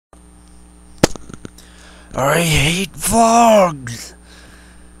I hate vlogs!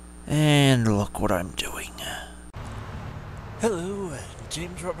 And look what I'm doing. Hello,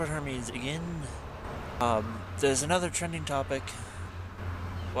 James Robert Hermes again. There's another trending topic.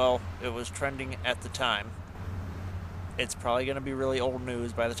 Well, it was trending at the time. It's probably going to be really old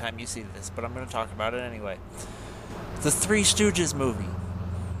news by the time you see this, but I'm going to talk about it anyway. The Three Stooges movie.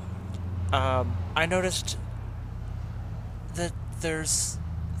 I noticed that there's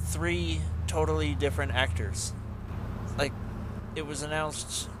three totally different actors. Like, it was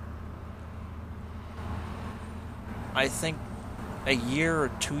announced, I think, a year or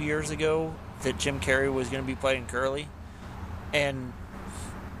 2 years ago that Jim Carrey was going to be playing Curly. And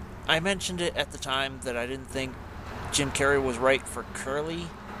I mentioned it at the time that I didn't think Jim Carrey was right for Curly,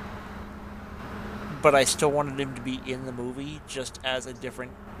 but I still wanted him to be in the movie just as a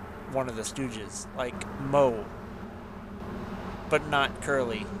different one of the Stooges, like Moe, but not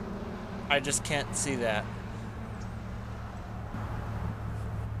Curly. I just can't see that.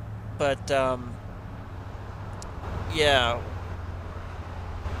 But, yeah.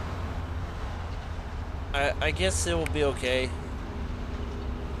 I guess it will be okay.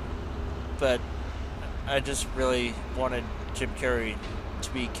 But I just really wanted Jim Carrey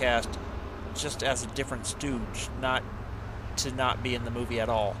to be cast just as a different Stooge, not to not be in the movie at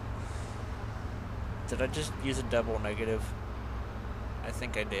all. Did I just use a double negative? I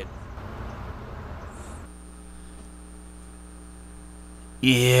think I did.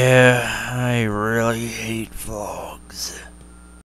 Yeah, I really hate vlogs.